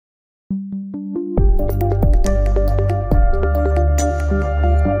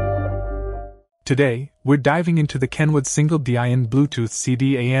Today, we're diving into the Kenwood single DIN Bluetooth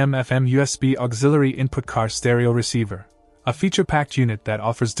CD AM/FM USB auxiliary input car stereo receiver, a feature-packed unit that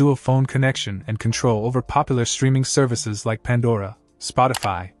offers dual phone connection and control over popular streaming services like Pandora,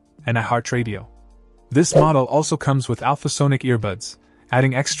 Spotify, and iHeartRadio. This model also comes with alphasonic earbuds,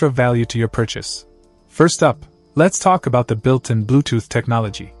 adding extra value to your purchase. First up, let's talk about the built-in Bluetooth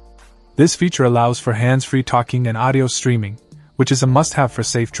technology. This feature allows for hands-free talking and audio streaming, which is a must-have for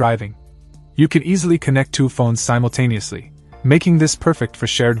safe driving. You can easily connect two phones simultaneously, making this perfect for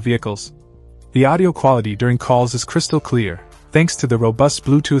shared vehicles. The audio quality during calls is crystal clear, thanks to the robust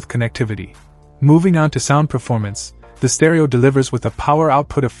Bluetooth connectivity. Moving on to sound performance, the stereo delivers with a power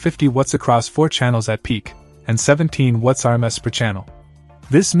output of 50 watts across 4 channels at peak, and 17 watts RMS per channel.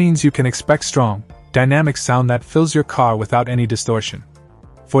 This means you can expect strong, dynamic sound that fills your car without any distortion.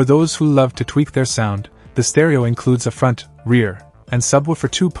 For those who love to tweak their sound, the stereo includes a front, rear, and subwoofer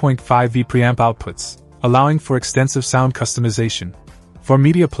 2.5V preamp outputs, allowing for extensive sound customization. For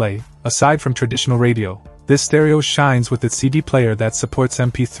media play, aside from traditional radio, this stereo shines with its CD player that supports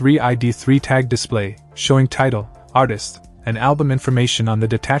MP3 ID3 tag display, showing title, artist, and album information on the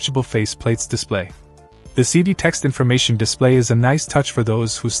detachable faceplate's display. The CD text information display is a nice touch for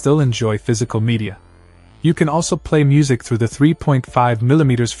those who still enjoy physical media. You can also play music through the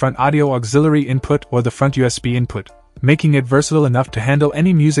 3.5mm front audio auxiliary input or the front USB input, making it versatile enough to handle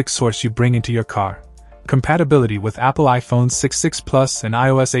any music source you bring into your car. Compatibility with Apple iPhone 6 Plus and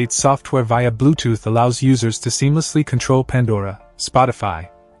iOS 8 software via Bluetooth allows users to seamlessly control Pandora, Spotify,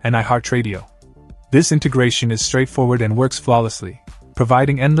 and iHeartRadio. This integration is straightforward and works flawlessly,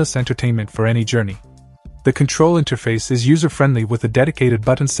 providing endless entertainment for any journey. The control interface is user-friendly with a dedicated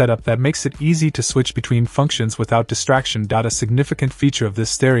button setup that makes it easy to switch between functions without distraction. A significant feature of this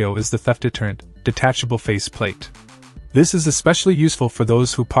stereo is the theft deterrent, detachable faceplate. This is especially useful for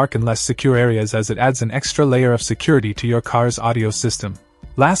those who park in less secure areas as it adds an extra layer of security to your car's audio system.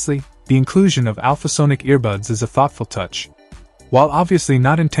 Lastly, the inclusion of alphasonic earbuds is a thoughtful touch. While obviously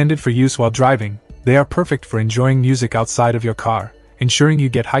not intended for use while driving, they are perfect for enjoying music outside of your car, ensuring you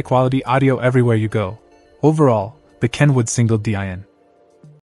get high-quality audio everywhere you go. Overall, the Kenwood single DIN.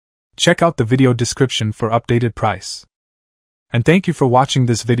 Check out the video description for updated price. And thank you for watching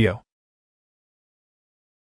this video.